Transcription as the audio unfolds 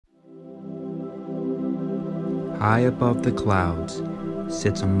high above the clouds,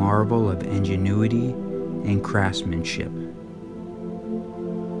 sits a marvel of ingenuity and craftsmanship.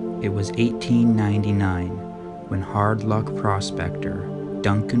 It was 1899 when hard luck prospector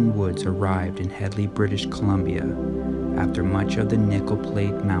Duncan Woods arrived in Hedley, British Columbia, after much of the Nickel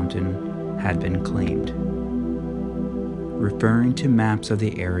Plate Mountain had been claimed. Referring to maps of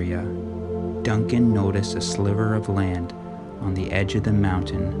the area, Duncan noticed a sliver of land on the edge of the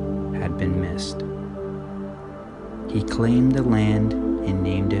mountain had been missed. He claimed the land and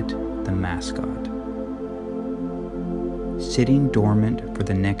named it the Mascot. Sitting dormant for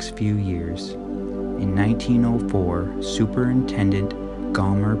the next few years, in 1904, Superintendent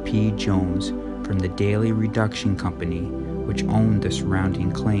Gomer P. Jones from the Daly Reduction Company, which owned the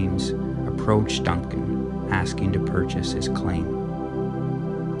surrounding claims, approached Duncan, asking to purchase his claim.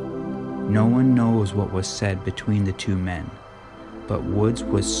 No one knows what was said between the two men, but Woods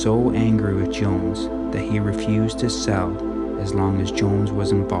was so angry with Jones that he refused to sell as long as Jones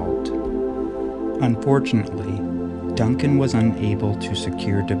was involved. Unfortunately, Duncan was unable to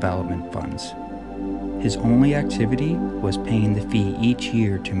secure development funds. His only activity was paying the fee each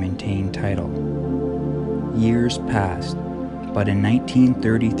year to maintain title. Years passed, but in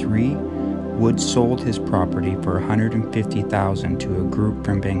 1933, Woods sold his property for $150,000 to a group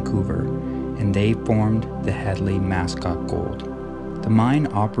from Vancouver, and they formed the Hedley Mascot Gold. The mine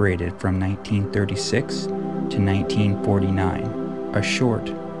operated from 1936 to 1949, a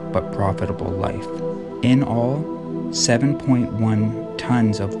short but profitable life. In all, 7.1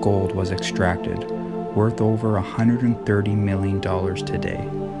 tons of gold was extracted, worth over $130 million today.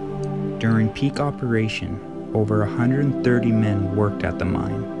 During peak operation, over 130 men worked at the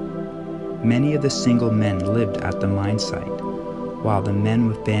mine. Many of the single men lived at the mine site, while the men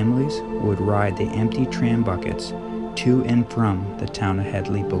with families would ride the empty tram buckets to and from the town of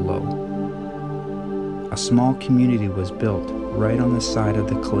Hedley below. A small community was built right on the side of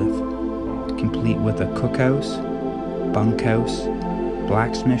the cliff, complete with a cookhouse, bunkhouse,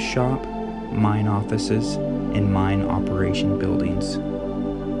 blacksmith shop, mine offices, and mine operation buildings.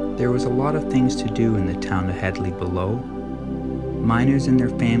 There was a lot of things to do in the town of Hedley below. Miners and their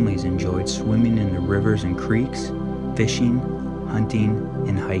families enjoyed swimming in the rivers and creeks, fishing, hunting,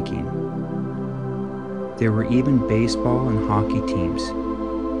 and hiking. There were even baseball and hockey teams,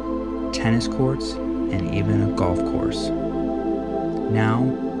 tennis courts, and even a golf course. Now,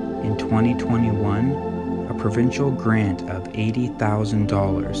 in 2021, a provincial grant of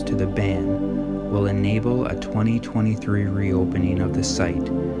 $80,000 to the band will enable a 2023 reopening of the site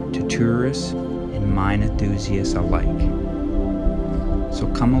to tourists and mine enthusiasts alike. So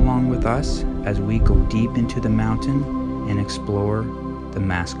come along with us as we go deep into the mountain and explore the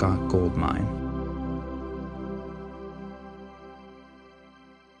Mascot Gold Mine.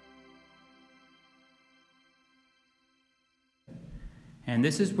 And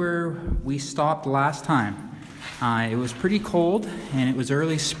this is where we stopped last time. It was pretty cold and it was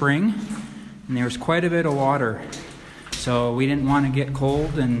early spring and there was quite a bit of water. So we didn't want to get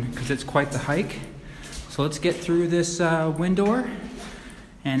cold because it's quite the hike. So let's get through this wind door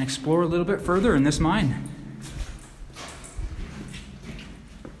and explore a little bit further in this mine.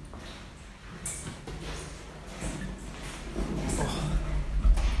 Oh.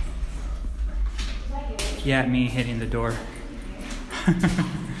 Yeah, me hitting the door.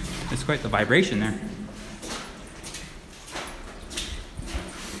 It's quite the vibration there.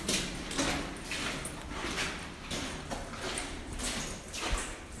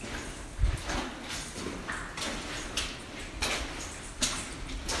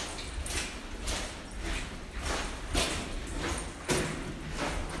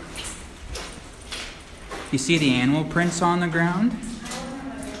 You see the animal prints on the ground?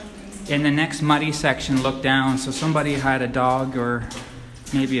 In the next muddy section, look down. So somebody had a dog or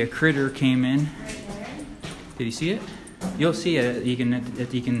maybe a critter came in. Did you see it? You'll see it. You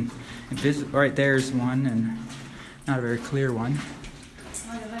can visit. Right there's one, and not a very clear one.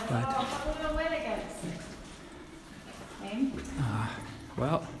 But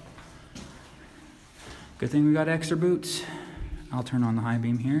well, good thing we got extra boots. I'll turn on the high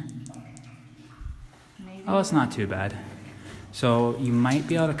beam here. Oh, it's not too bad. So you might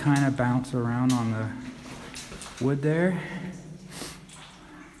be able to kind of bounce around on the wood there.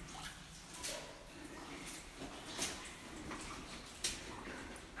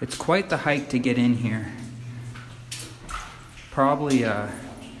 It's quite the hike to get in here. Probably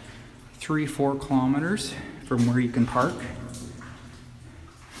 3-4 kilometers from where you can park.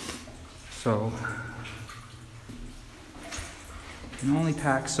 So you can only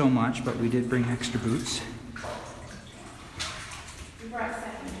pack so much, but we did bring extra boots.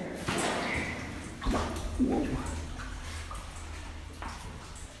 Whoa.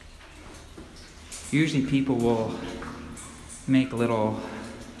 Usually people will make little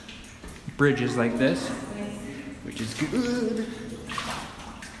bridges like this, which is good.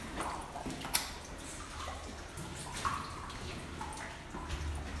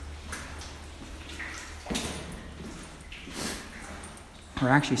 We're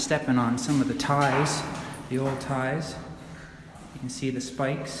actually stepping on some of the ties, the old ties. You can see the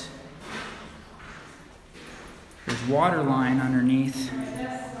spikes. There's water line underneath.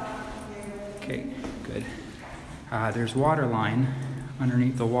 Okay, good. There's water line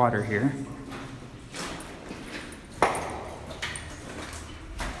underneath the water here.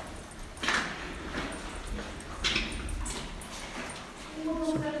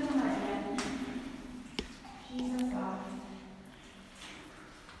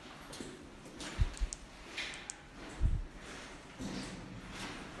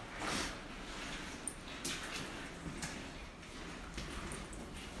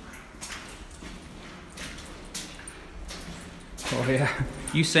 Oh yeah,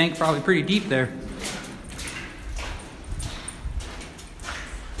 you sank probably pretty deep there.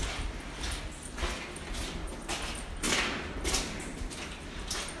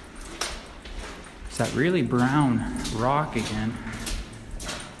 It's that really brown rock again.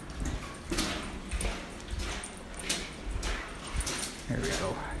 There we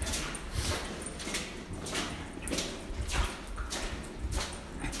go.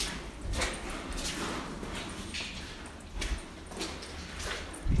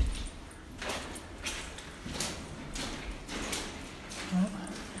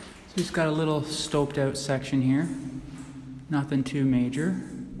 So he's got a little stoped out section here. Nothing too major.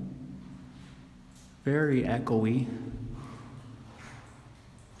 Very echoey.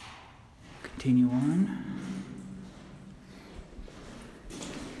 Continue on.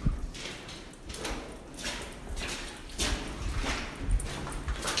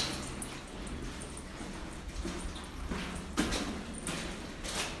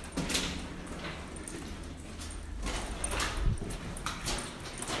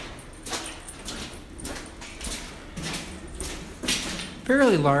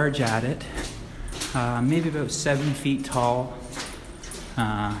 Fairly large at it, maybe about 7 feet tall,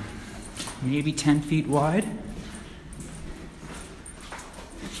 maybe 10 feet wide.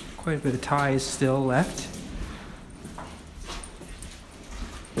 Quite a bit of ties still left.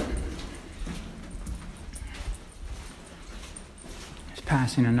 Just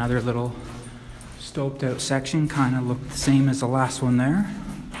passing another little stoped out section, kind of looked the same as the last one there.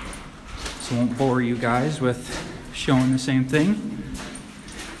 So I won't bore you guys with showing the same thing.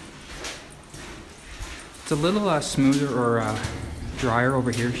 It's a little smoother or drier over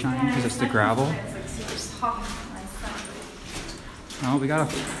here, Shiny, because it's the gravel. Oh, we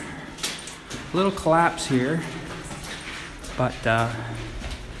got a little collapse here, but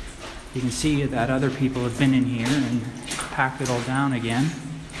you can see that other people have been in here and packed it all down again.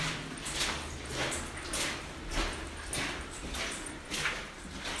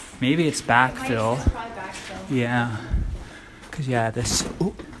 Maybe it's backfill. Yeah, because this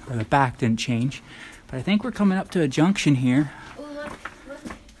the back didn't change. But I think we're coming up to a junction here. Oh, look.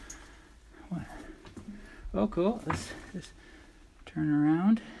 What? Oh, cool. Let's just turn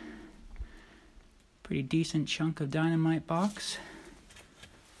around. Pretty decent chunk of dynamite box.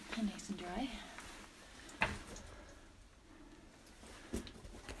 And nice and dry.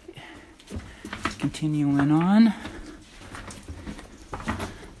 Okay. Continuing on.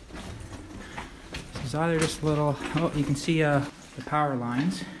 This is either just a little... Oh, you can see the power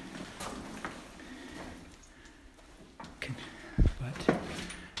lines.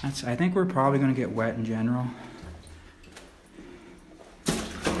 I think we're probably going to get wet in general.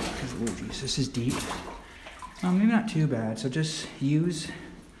 Oh geez, this is deep. Maybe not too bad. So just use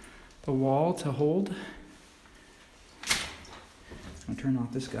the wall to hold. I'll turn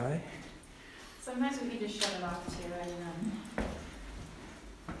off this guy. Sometimes we can just shut it off too, and then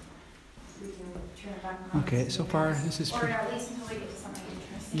we can turn it back on. Okay, so far this is pretty... Or at least until we get to something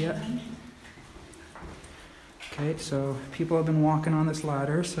interesting. Yep. Okay, so people have been walking on this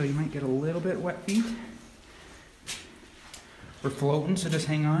ladder, so you might get a little bit wet feet. We're floating, so just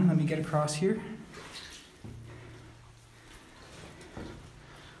hang on. Let me get across here.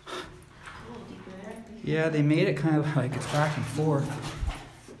 Yeah, they made it kind of like it's back and forth.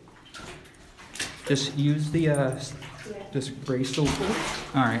 Just use the, just brace the...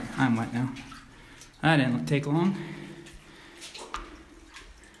 All right, I'm wet now. That didn't take long.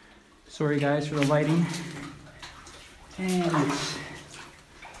 Sorry guys for the lighting. And it's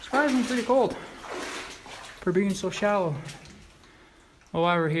surprisingly pretty cold for being so shallow. Well,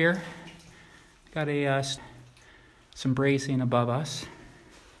 while we're here, Got some bracing above us.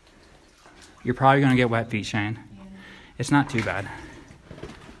 You're probably gonna get wet feet, Cheyenne. Yeah. It's not too bad.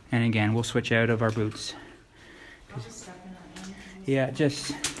 And again, we'll switch out of our boots. I'll just step in that one. Yeah,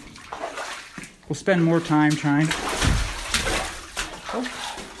 we'll spend more time trying. Oh,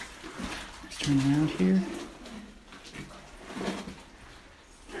 let's turn around here.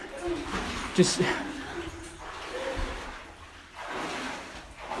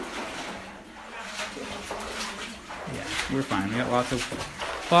 Yeah, we're fine. We got lots of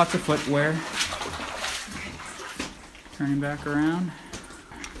footwear. Turning back around.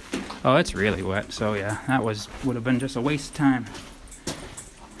 Oh, it's really wet. So yeah, that would have been just a waste of time.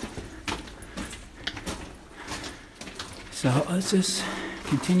 So let's just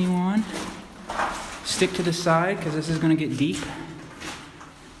continue on. Stick to the side because this is going to get deep.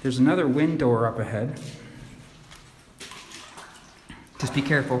 There's another wind door up ahead. Just be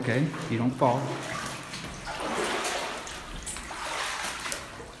careful, okay? You don't fall.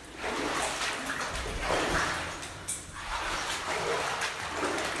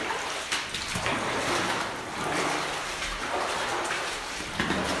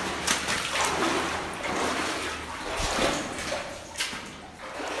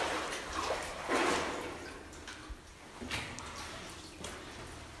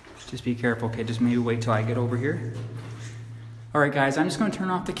 Just be careful, okay? Just maybe wait till I get over here. All right, guys, I'm just going to turn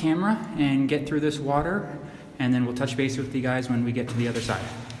off the camera and get through this water, and then we'll touch base with you guys when we get to the other side.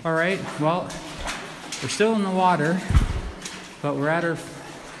 All right, well, we're still in the water, but we're at our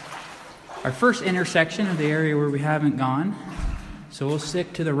first intersection of the area where we haven't gone. So we'll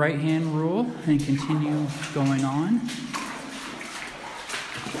stick to the right-hand rule and continue going on.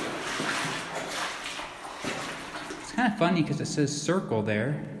 It's kind of funny because it says circle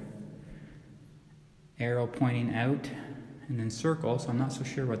there. Arrow pointing out and then circle, so I'm not so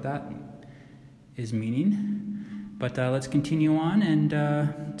sure what that is meaning. But let's continue on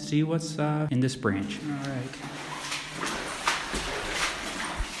and see what's in this branch. All right.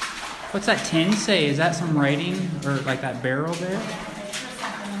 What's that tin say? Is that some writing or like that barrel there?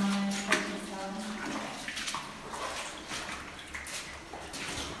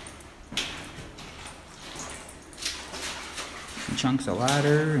 Some chunks of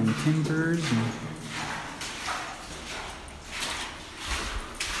ladder and timbers and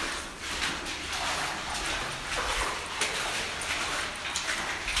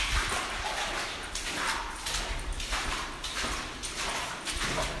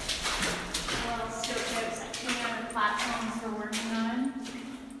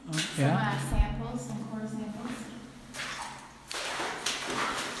yeah. Samples, some core samples.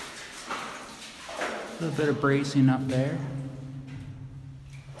 A little bit of bracing up there.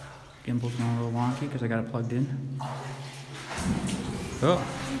 Gimbal's going a little wonky because I got it plugged in. Oh,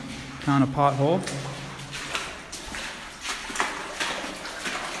 found a pothole.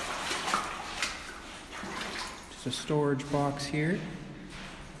 Just a storage box here.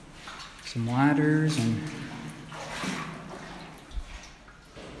 Some ladders and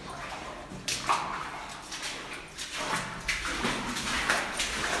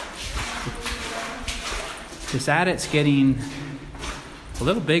this adit's getting a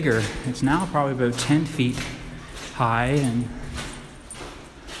little bigger. It's now probably about 10 feet high and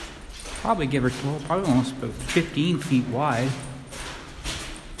probably probably almost about 15 feet wide.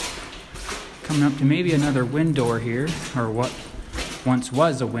 Coming up to maybe another wind door here, or what once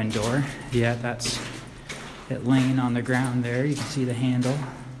was a wind door. Yeah, that's it laying on the ground there. You can see the handle.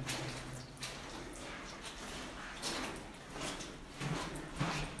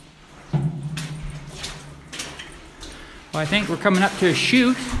 Well, I think we're coming up to a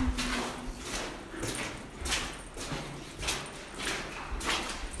chute.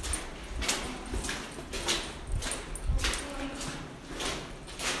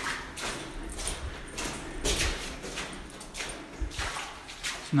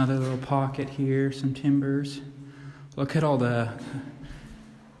 Another little pocket here, some timbers. Look at all the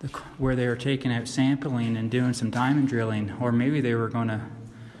where they were taking out sampling and doing some diamond drilling, or maybe they were going to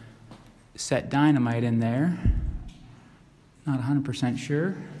set dynamite in there. Not 100%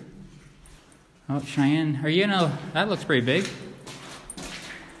 sure. Oh, Cheyenne, are you gonna? That looks pretty big.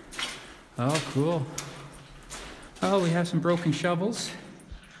 Oh, cool. Oh, we have some broken shovels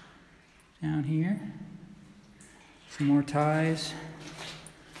down here. Some more ties.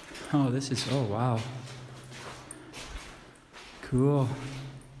 Oh, this is, oh, wow. Cool.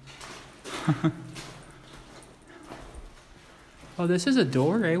 Oh, this is a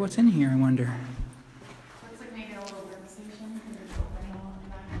door, eh? What's in here, I wonder? Looks like maybe a little workstation. There's opening all in the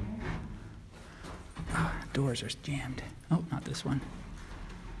back here. Oh, doors are jammed. Oh, not this one.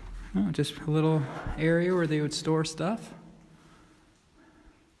 Oh, just a little area where they would store stuff.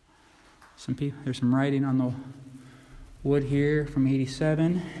 There's some writing on the wood here from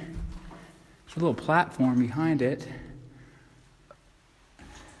 '87. There's a little platform behind it.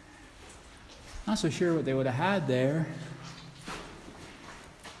 Not so sure what they would have had there.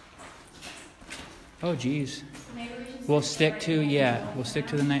 Oh, geez. We'll stick to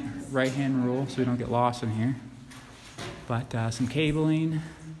the right-hand rule so we don't get lost in here. But some cabling.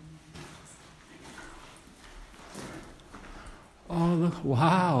 Oh, look.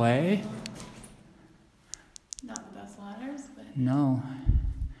 Wow, eh? Not the best ladders, but... No.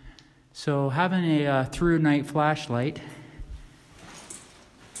 So having a through-night flashlight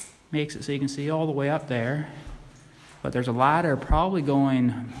makes it so you can see all the way up there. But there's a ladder probably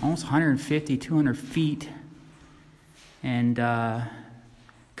going almost 150, 200 feet. And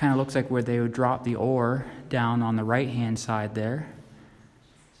kind of looks like where they would drop the ore down on the right-hand side there.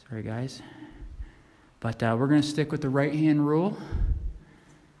 Sorry, guys. But we're going to stick with the right-hand rule.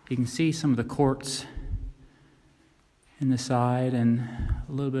 You can see some of the quartz in the side and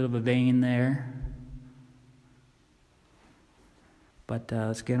a little bit of a vein there. But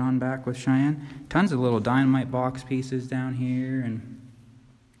let's get on back with Cheyenne. Tons of little dynamite box pieces down here, and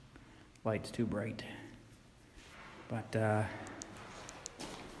light's too bright. But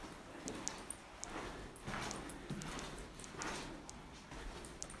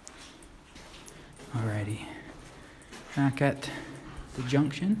alrighty, back at the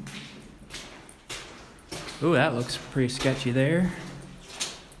junction. Ooh, that looks pretty sketchy there.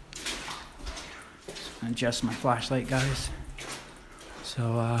 Just gonna adjust my flashlight, guys.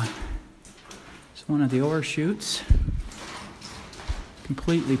 So, it's one of the ore chutes,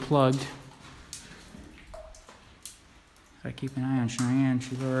 completely plugged. Gotta keep an eye on Cheyenne.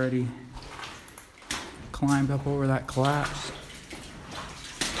 She's already climbed up over that collapse.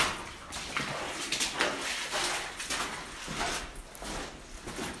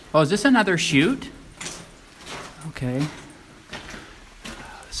 Oh, is this another chute? Okay.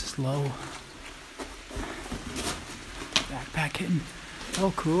 This is low. Backpack hitting.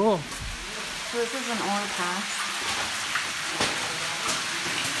 Oh, cool. So this is an ore pass.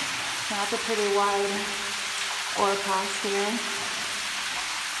 That's a pretty wide ore pass here.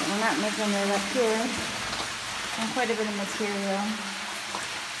 But we're not making it up here. And quite a bit of material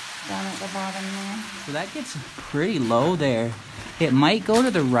down at the bottom there. So that gets pretty low there. It might go to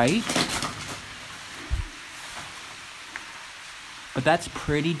the right. But that's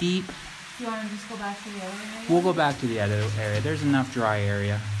pretty deep. Do you want to just go back to the other area? We'll go back to the other area. There's enough dry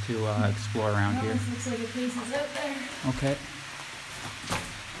area to explore around here. This looks like a piece is out there. Okay.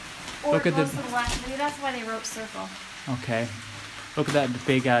 Or Look at the... to the left. Maybe that's why they wrote circle. Okay. Look at that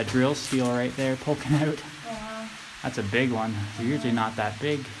big drill steel right there poking out. Wow. That's a big one. They're usually not that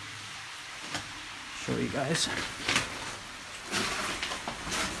big. Show you guys.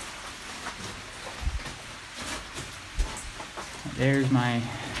 There's my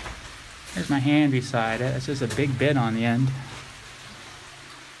hand beside it. It's just a big bit on the end.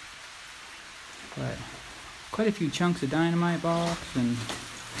 But quite a few chunks of dynamite box and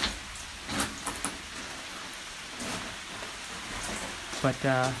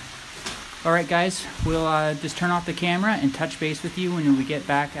all right, guys, we'll just turn off the camera and touch base with you when we get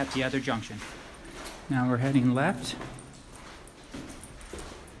back at the other junction. Now we're heading left.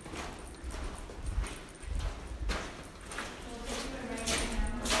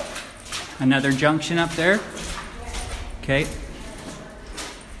 Another junction up there. Okay.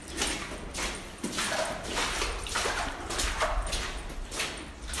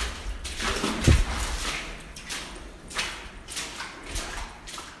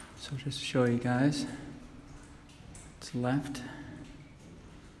 So just to show you guys, it's left.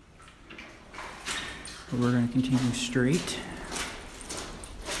 But we're going to continue straight.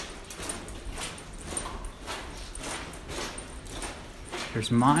 There's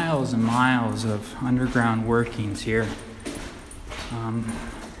miles and miles of underground workings here.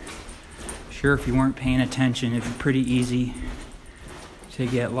 Sure, if you weren't paying attention, it'd be pretty easy to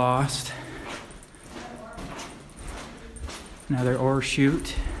get lost. Another ore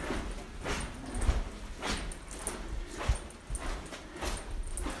chute.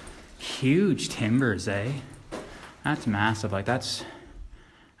 Huge timbers, eh? That's massive. Like that's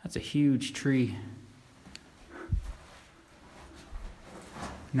a huge tree.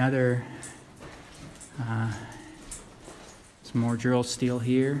 Another, some more drill steel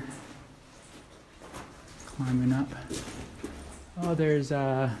here. Climbing up. Oh, there's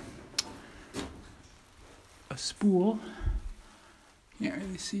a spool. Can't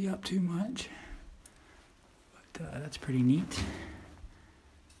really see up too much, but that's pretty neat.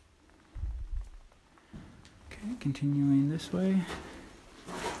 Continuing this way.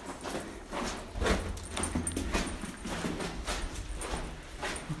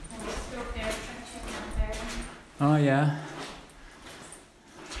 Oh yeah.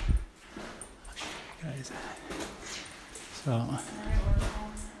 Guys. So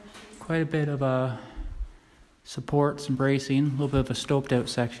quite a bit of support, some bracing, a little bit of a stoped out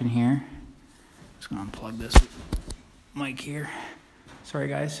section here. Just gonna unplug this mic here. Sorry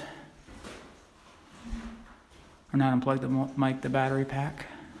guys. Or not unplug the mic, the battery pack.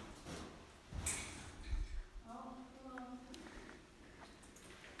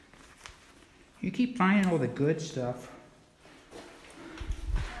 You keep finding all the good stuff.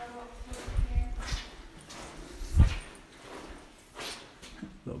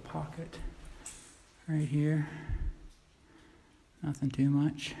 Little pocket right here. Nothing too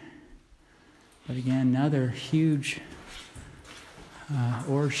much. But again, another huge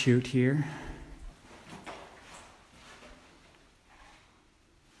ore chute here.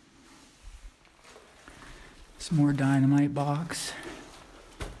 Some more dynamite box.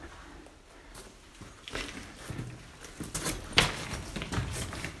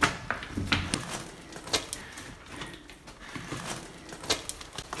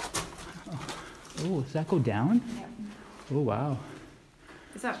 Oh, does that go down? Yep. Oh, wow.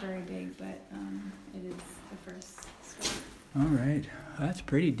 It's not very big, but it is the first step. All right, that's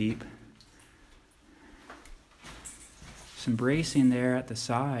pretty deep. Some bracing there at the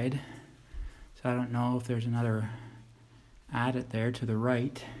side. So I don't know if there's another adit there to the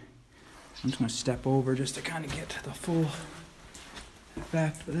right. I'm just gonna step over just to kind of get to the full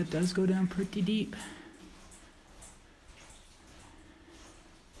effect, but it does go down pretty deep.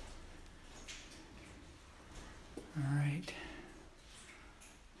 All right.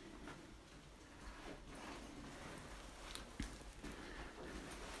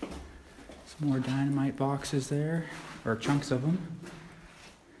 Some more dynamite boxes there, or chunks of them.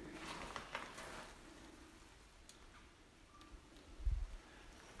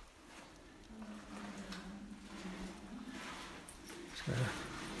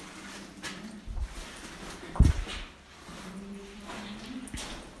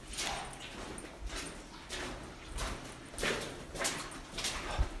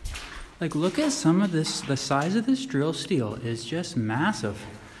 Like, look at some of this, the size of this drill steel is just massive.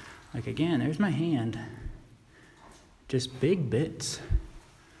 Like, again, there's my hand. Just big bits.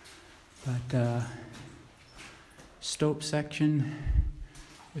 But, stope section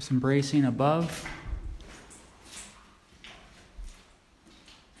with some bracing above.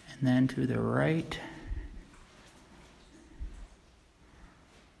 And then to the right.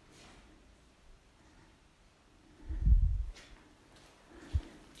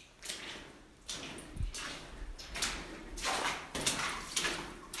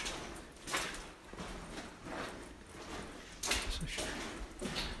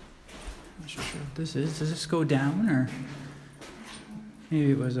 This is. Does this go down, or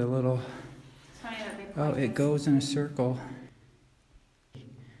maybe it was a little? Oh, it goes in a circle.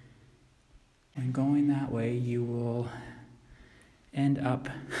 And going that way, you will end up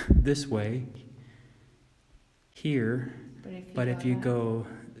this way here. But if you go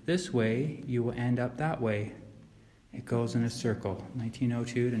this way, you will end up that way. It goes in a circle,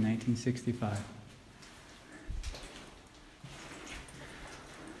 1902 to 1965.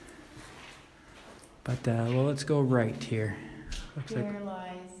 But, well, let's go right here. Looks Here like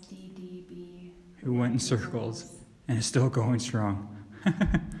lies DDB. it went in circles, and it's still going strong.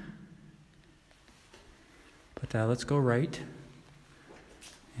 But let's go right.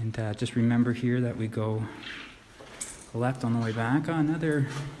 And just remember here that we go left on the way back. Oh, another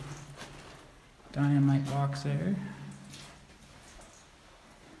dynamite box there.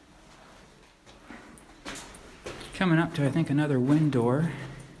 Coming up to, I think, another wind door.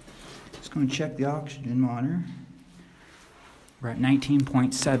 Going to check the oxygen monitor. We're at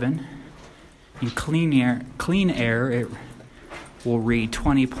 19.7. In clean air, it will read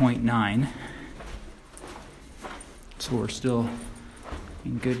 20.9. So we're still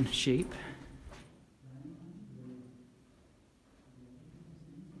in good shape.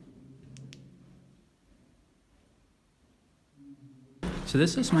 So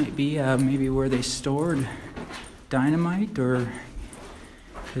this might be maybe where they stored dynamite, or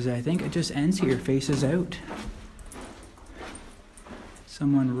because I think it just ends here, faces out.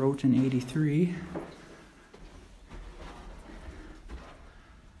 Someone wrote in 83.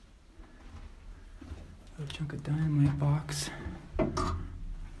 A chunk of dynamite box. Where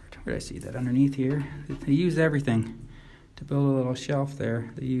did I see that? Underneath here. They use everything to build a little shelf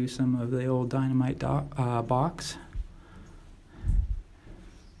there. They use some of the old dynamite box.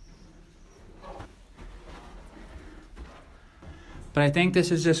 But I think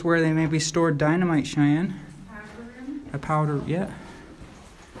this is just where they maybe stored dynamite, Cheyenne. Powder room? A powder, yeah.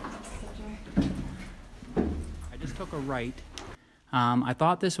 I just took a right. I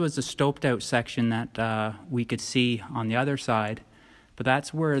thought this was the stoped out section that we could see on the other side, but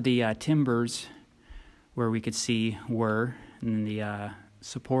that's where the timbers, where we could see were, and the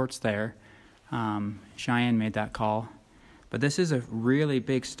supports there. Cheyenne made that call. But this is a really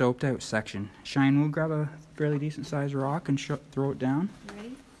big stoped out section. Cheyenne, we'll grab a fairly decent sized rock and throw it down. You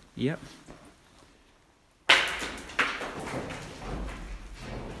ready? Yep.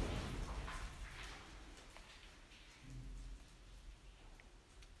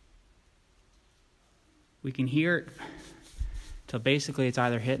 We can hear it till basically it's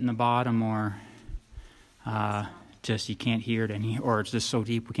either hitting the bottom or just you can't hear it or it's just so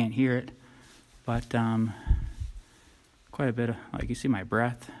deep we can't hear it. But quite a bit of, like you see my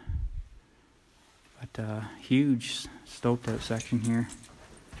breath. But huge stoped out section here.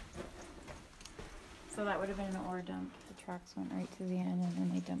 So that would have been an ore dump. The tracks went right to the end and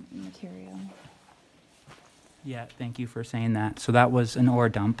then they dumped the material. Yeah, thank you for saying that. So that was an ore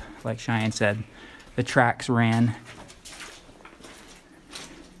dump, like Cheyenne said. The tracks ran.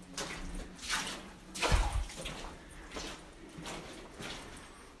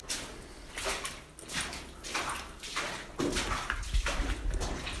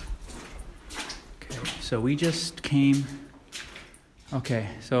 Okay, so we just came. Okay,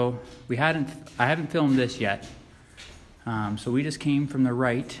 so I haven't filmed this yet. So we just came from the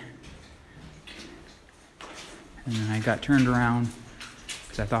right, and then I got turned around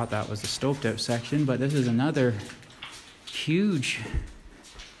because I thought that was the stoped out section, but this is another huge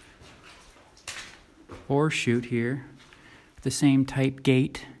ore chute here, the same type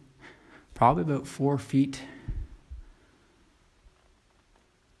gate, probably about 4 feet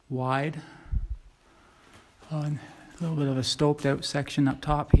wide, on a little bit of a stoped out section up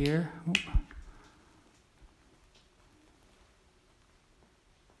top here. Oop.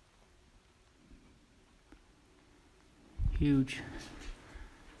 Huge.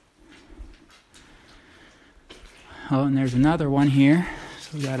 Oh, and there's another one here.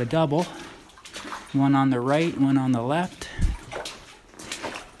 So we got a double. One on the right, one on the left.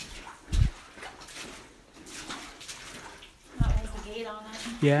 That has a gate on it.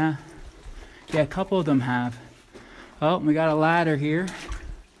 Yeah. Yeah, a couple of them have. Oh, we got a ladder here.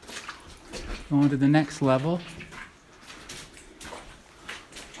 Going to the next level.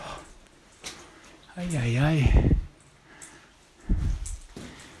 Ay, ay, ay.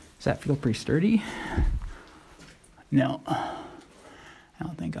 Does that feel pretty sturdy? No. I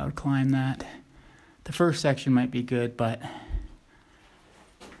don't think I would climb that. The first section might be good, but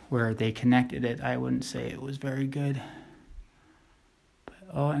where they connected it, I wouldn't say it was very good. But,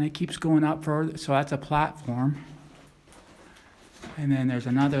 oh, and it keeps going up further, so that's a platform. And then there's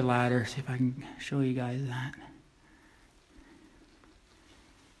another ladder. See if I can show you guys that.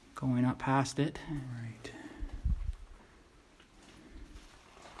 Going up past it. All right.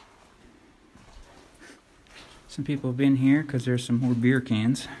 Some people have been here because there's some more beer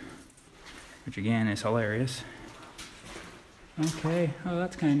cans, which again is hilarious. Okay, oh,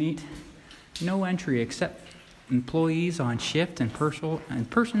 that's kind of neat. No entry except employees on shift and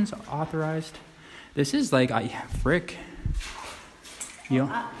persons authorized. This is like, frick.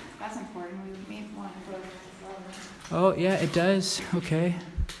 Well, that's important. We may want to go to this level. Oh, yeah, it does. Okay.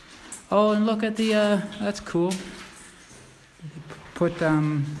 Oh, and look at the, that's cool. Put their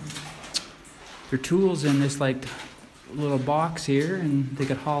tools in this like little box here and they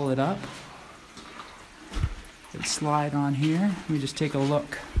could haul it up. It'd slide on here. Let me just take a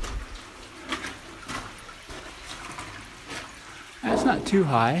look. That's not too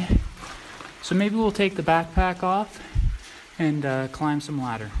high. So maybe we'll take the backpack off and climb some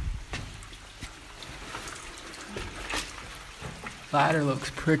ladder. Ladder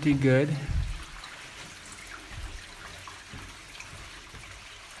looks pretty good.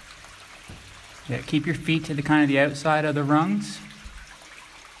 Yeah, keep your feet to the kind of the outside of the rungs.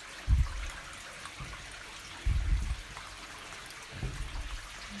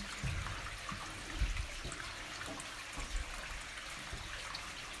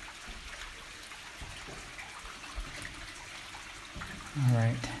 All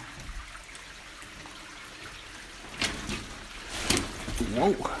right.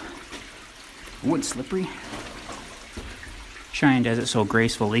 Whoa. Oh, it's slippery. Cheyenne does it so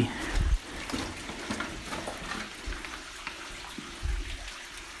gracefully.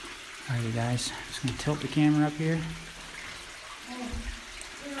 Alrighty guys, just gonna tilt the camera up here.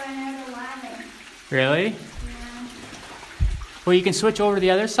 We ran out of ladder. Really? Yeah. Well, you can switch over to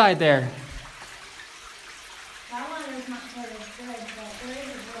the other side there. That ladder's not quite as good.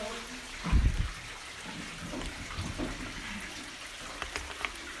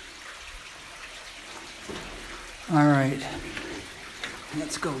 All right,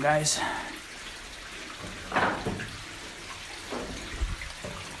 let's go, guys.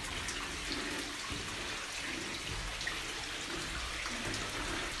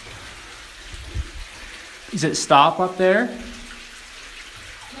 Does it stop up there?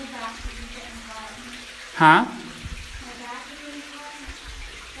 Huh?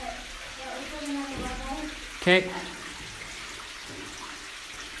 Okay.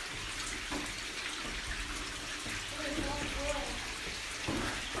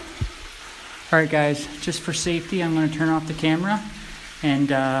 All right, guys, just for safety, I'm going to turn off the camera, and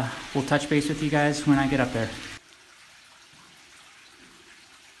we'll touch base with you guys when I get up there.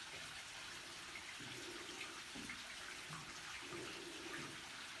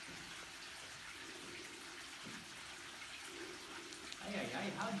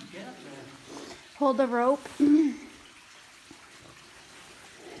 How'd you get up there? Hold the rope. Did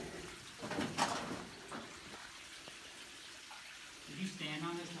you stand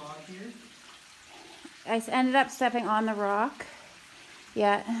on this log here? I ended up stepping on the rock.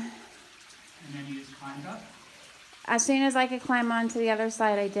 Yeah. And then you just climbed up? As soon as I could climb onto the other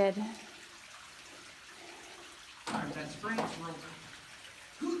side, I did. Alright, that spring's rope.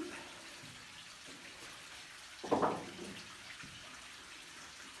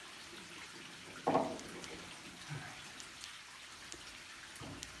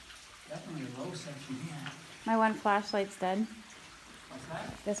 Definitely a low section here. My one flashlight's dead. What's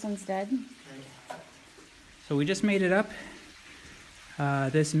that? This one's dead. Okay. So we just made it up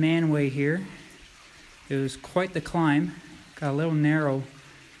this manway here. It was quite the climb. Got a little narrow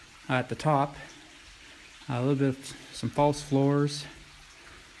at the top. A little bit of some false floors.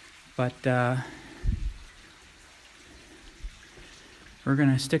 But we're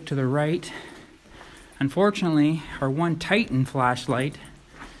gonna stick to the right. Unfortunately, our one Titan flashlight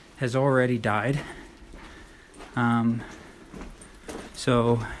has already died.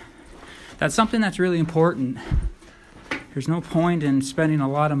 So that's something that's really important. There's no point in spending a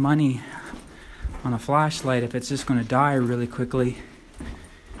lot of money on a flashlight if it's just going to die really quickly.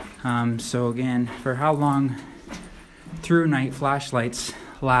 So again, for how long through night flashlights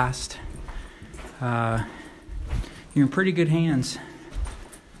last, you're in pretty good hands.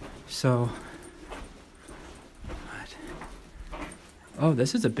 So, oh,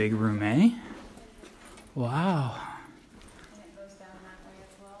 this is a big room, eh? Wow. And it goes down that way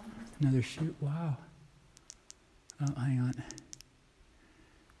as well. Another chute, wow. Oh, hang on.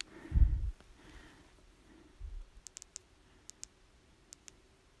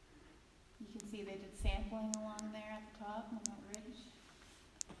 You can see they did sampling along there at the top on that ridge.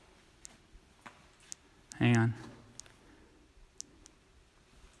 Hang on.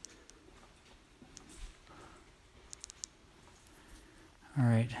 All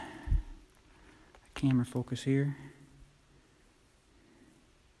right. Camera focus here.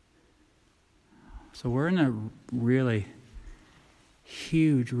 So we're in a really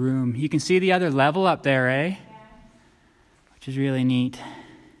huge room. You can see the other level up there, eh? Yeah. Which is really neat.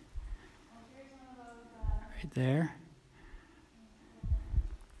 Well, here's one of those, Right there.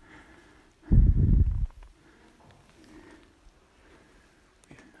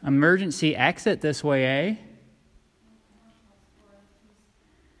 Emergency exit this way, eh?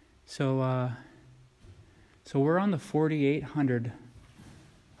 So we're on the 4800.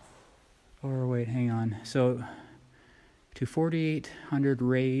 Or wait, hang on. So to 4800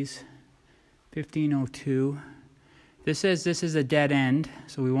 raise, 1502. This says this is a dead end,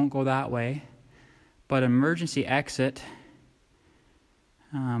 so we won't go that way. But emergency exit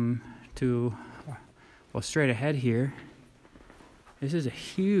to, well, straight ahead here. This is a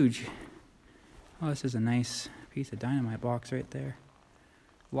huge, oh, this is a nice piece of dynamite box right there.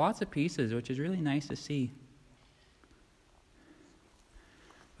 Lots of pieces, which is really nice to see.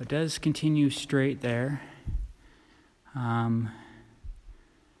 It does continue straight there.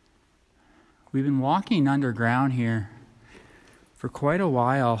 We've been walking underground here for quite a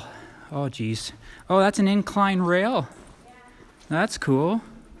while. Oh, geez. Oh, that's an incline rail. Yeah. That's cool.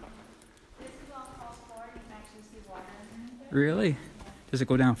 This is all false floor. You can actually see water underneath it. Really? Yeah. Does it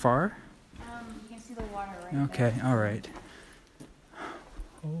go down far? You can see the water right Okay, there. all right.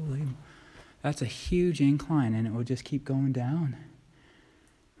 Holy, that's a huge incline, and it will just keep going down.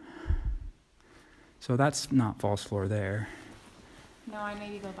 So that's not false floor there. No, I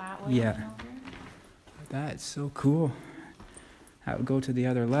maybe go that way. Yeah. and over. That's so cool. That would go to the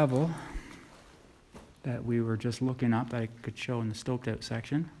other level that we were just looking up that I could show in the stoked out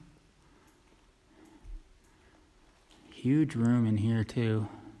section. Huge room in here too.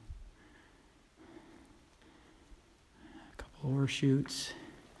 A couple ore chutes.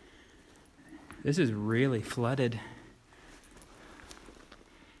 This is really flooded.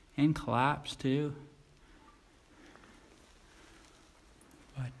 And collapsed too.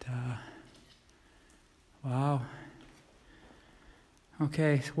 But, wow.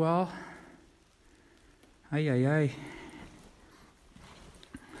 Okay, well, ay.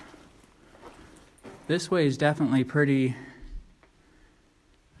 This way is definitely pretty.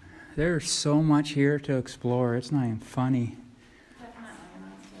 There's so much here to explore. It's not even funny.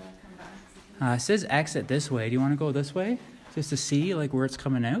 It says exit this way. Do you want to go this way? Just to see like where it's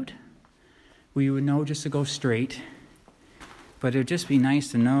coming out? We would know just to go straight. But it'd just be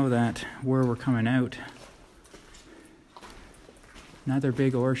nice to know that where we're coming out. Another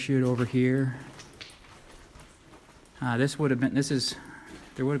big ore chute over here. There would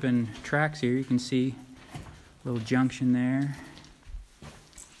have been tracks here. You can see a little junction there.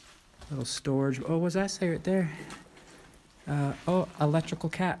 Little storage. Oh, what does that say right there? Electrical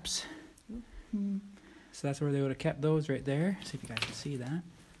caps. Mm-hmm. So that's where they would have kept those right there. See if you guys can see that.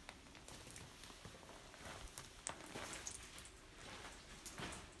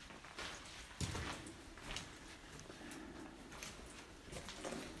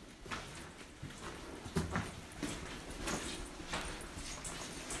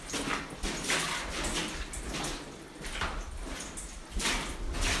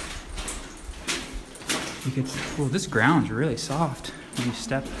 Well, this ground's really soft when you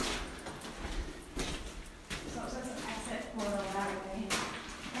step. So it doesn't exit for the ladder way.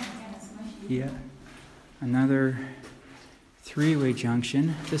 Yeah. Another three-way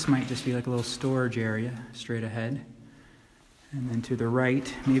junction. This might just be like a little storage area straight ahead. And then to the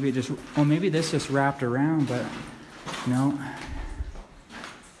right, maybe this just wrapped around, but no.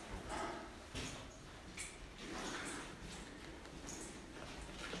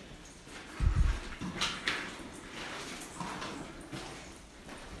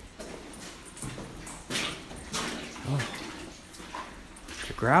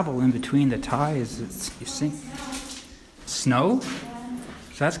 Gravel in between the ties, you see. Snow?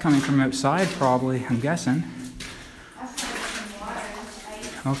 So that's coming from outside probably, I'm guessing.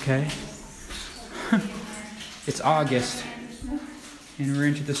 Okay. It's August and we're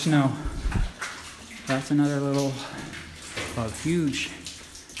into the snow. That's another little, huge,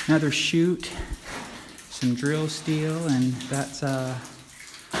 another chute, some drill steel, and that's a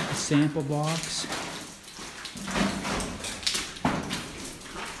sample box.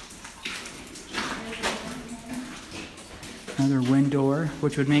 Another wind door,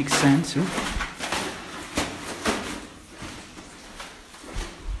 which would make sense. Ooh.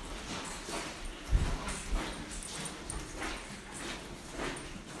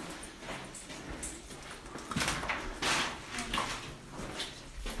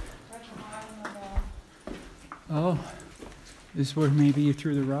 Oh, this is where maybe you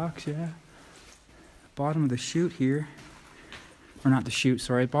threw the rocks, yeah. Bottom of the chute here. Or not the chute,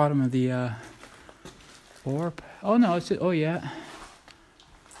 sorry, bottom of the ore. Oh no, oh yeah.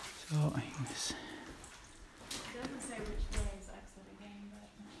 So, yes. It doesn't say which way is exit again,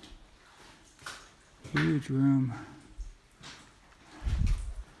 but... Huge room.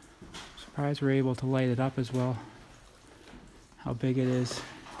 Surprised we're able to light it up as well. How big it is.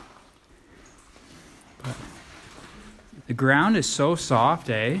 But the ground is so soft,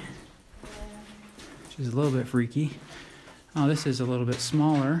 eh? Yeah. Which is a little bit freaky. Oh, this is a little bit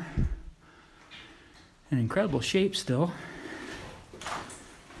smaller. An incredible shape still.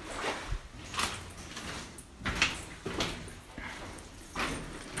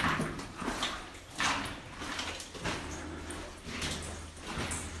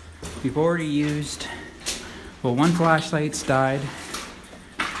 We've already used, well, one flashlight's died.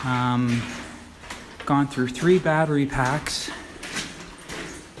 Gone through 3 battery packs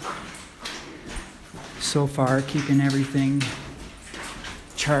so far, keeping everything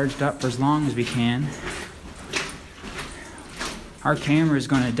charged up for as long as we can. Our camera is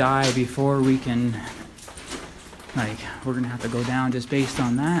going to die before we can, we're going to have to go down just based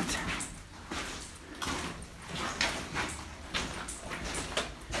on that.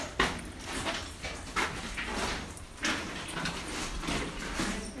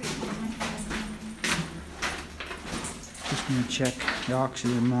 Just going to check the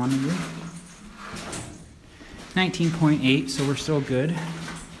oxygen monitor. 19.8, so we're still good.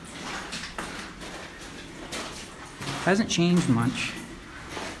 Hasn't changed much.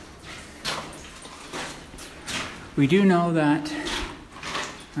 We do know that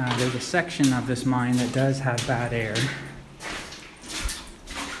there's a section of this mine that does have bad air.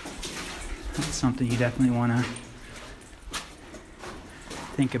 That's something you definitely want to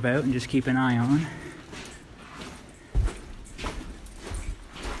think about and just keep an eye on.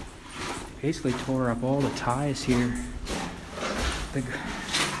 Basically tore up all the ties here.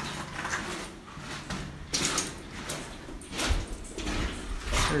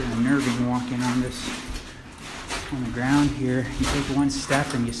 Very unnerving walking on this, on the ground here. You take one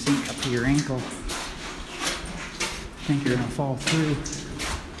step and you sink up to your ankle. I think you're gonna fall through.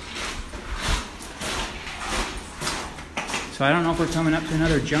 So I don't know if we're coming up to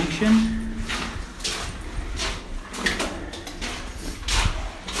another junction.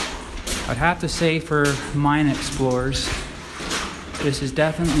 I'd have to say for mine explorers, this is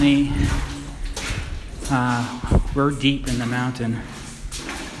definitely, we're deep in the mountain.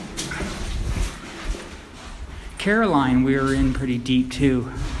 Caroline, we were in pretty deep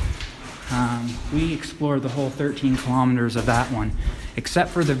too. We explored the whole 13 kilometers of that one,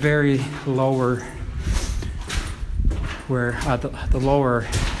 except for the very lower, where the lower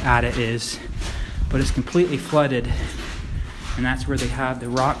adit is, but it's completely flooded, and that's where they have the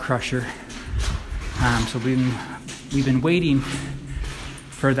rock crusher. So we've been waiting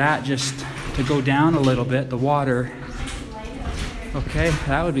for that just to go down a little bit, the water. Okay,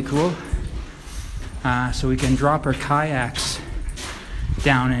 that would be cool. So we can drop our kayaks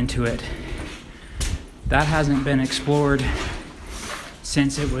down into it. That hasn't been explored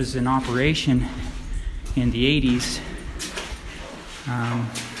since it was in operation in the 80s.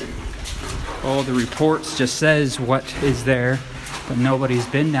 All the reports just says what is there, but nobody's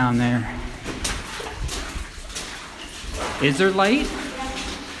been down there. Is there light?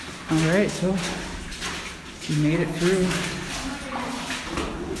 Alright, so we made it through.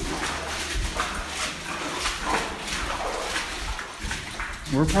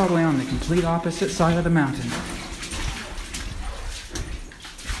 We're probably on the complete opposite side of the mountain.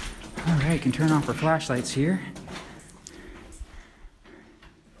 Alright, can turn off our flashlights here.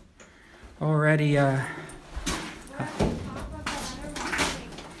 Already, oh,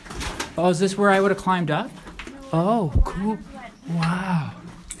 is this where I would have climbed up? Oh, cool. Wow.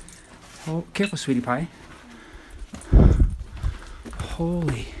 Oh, careful, sweetie pie.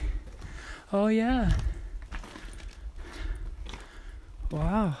 Holy. Oh, yeah.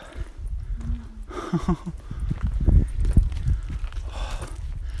 Wow.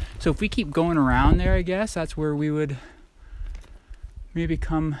 So if we keep going around there, I guess that's where we would maybe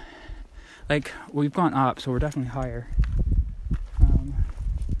come, like, we've gone up, so we're definitely higher.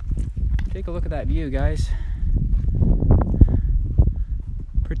 Take a look at that view, guys.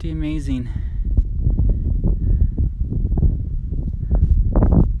 Pretty amazing.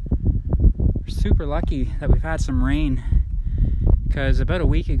 We're super lucky that we've had some rain, because about a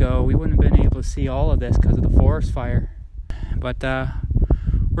week ago we wouldn't have been able to see all of this because of the forest fire. But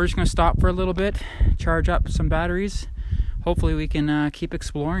we're just going to stop for a little bit, charge up some batteries. Hopefully we can keep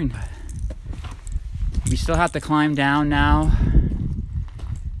exploring. We still have to climb down now,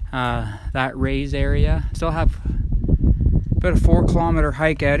 that raise area. Still have about a 4-kilometer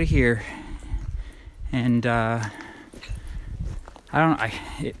hike out of here, and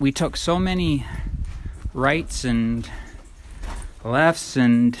we took so many rights and lefts,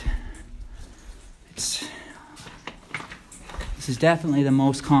 and this is definitely the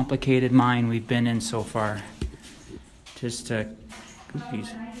most complicated mine we've been in so far. Just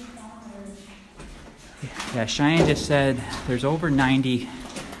oopies. Yeah, Cheyenne just said there's over 90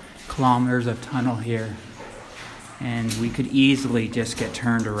 kilometers of tunnel here, and we could easily just get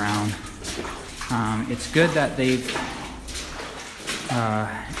turned around. It's good that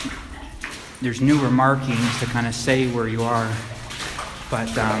there's newer markings to kind of say where you are,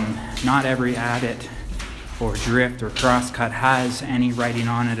 but not every adit or drift or crosscut has any writing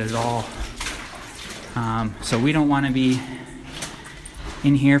on it at all. So we don't want to be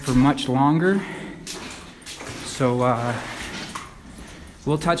in here for much longer. So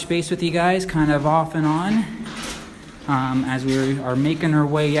we'll touch base with you guys kind of off and on as we are making our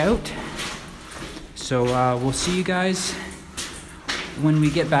way out. So we'll see you guys when we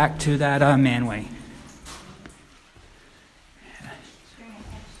get back to that manway.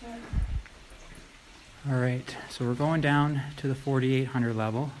 Alright, so we're going down to the 4,800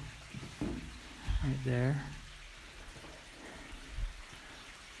 level. Right there.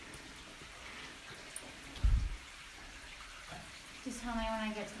 Just tell me when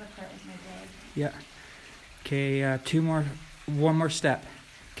I get to the part with my bag. Yeah. Okay, one more step.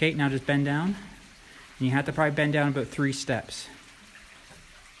 Okay, now just bend down. And you have to probably bend down about 3 steps.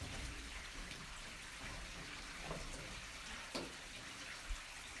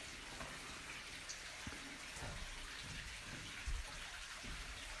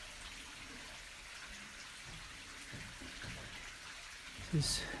 This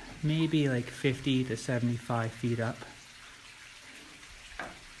is maybe like 50 to 75 feet up.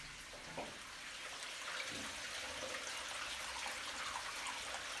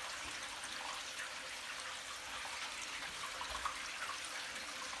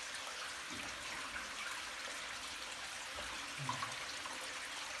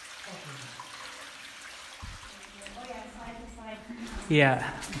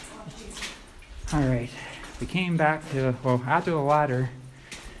 Yeah. All right. We came back to, well, after the ladder,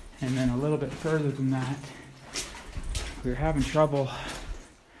 and then a little bit further than that, we were having trouble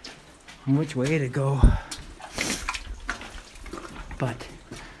on which way to go. But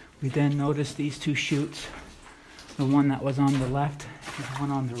we then noticed these two chutes, the one that was on the left and the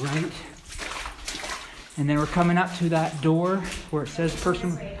one on the right. And then we're coming up to that door where it says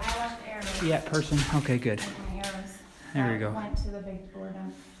person. I left arrows. Yeah, person. Okay, good. There we go. Went to the big board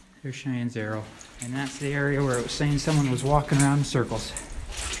up. There's Cheyenne's arrow. And that's the area where it was saying someone was walking around in circles.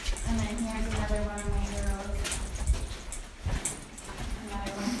 And then here's another one of my arrows.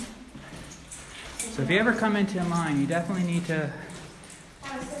 Another one. So if you ever come into a mine, you definitely need to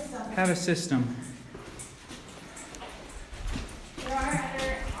have a system. There are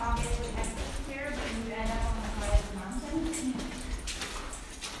other obviously exits here, but you end up on the side of the mountain.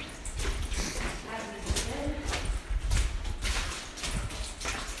 That would be good.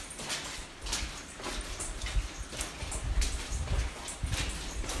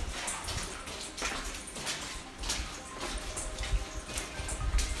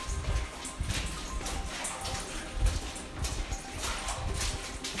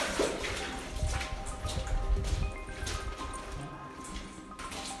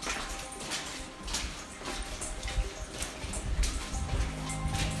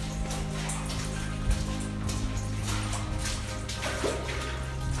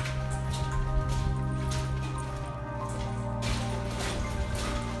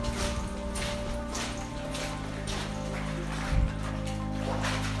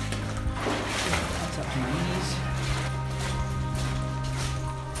 That's up my knees.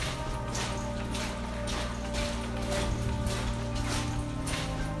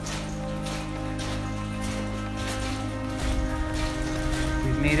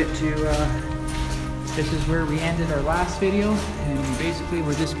 We've made it to, this is where we ended our last video, and basically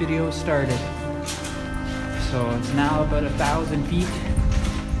where this video started. So it's now about 1,000 feet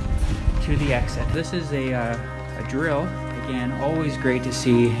to the exit. This is a drill. Again, always great to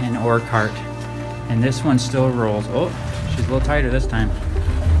see an ore cart. And this one still rolls. Oh, she's a little tighter this time.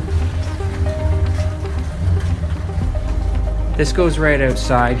 This goes right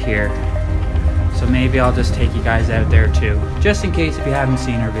outside here. So maybe I'll just take you guys out there too. Just in case if you haven't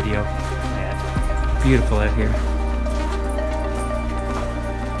seen our video. Yeah, it's beautiful out here.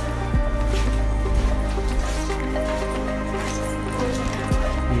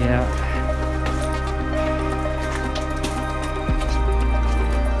 Yeah.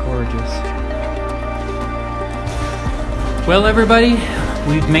 Gorgeous. Well, everybody,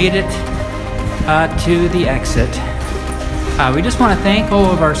 we've made it to the exit. We just want to thank all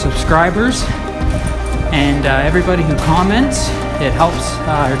of our subscribers and everybody who comments. It helps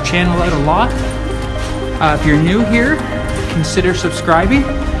our channel out a lot. If you're new here, consider subscribing,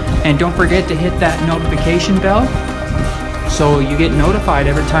 and don't forget to hit that notification bell so you get notified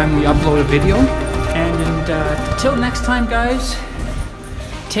every time we upload a video. And until next time, guys,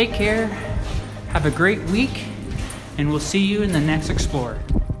 take care, have a great week, and we'll see you in the next Explorer.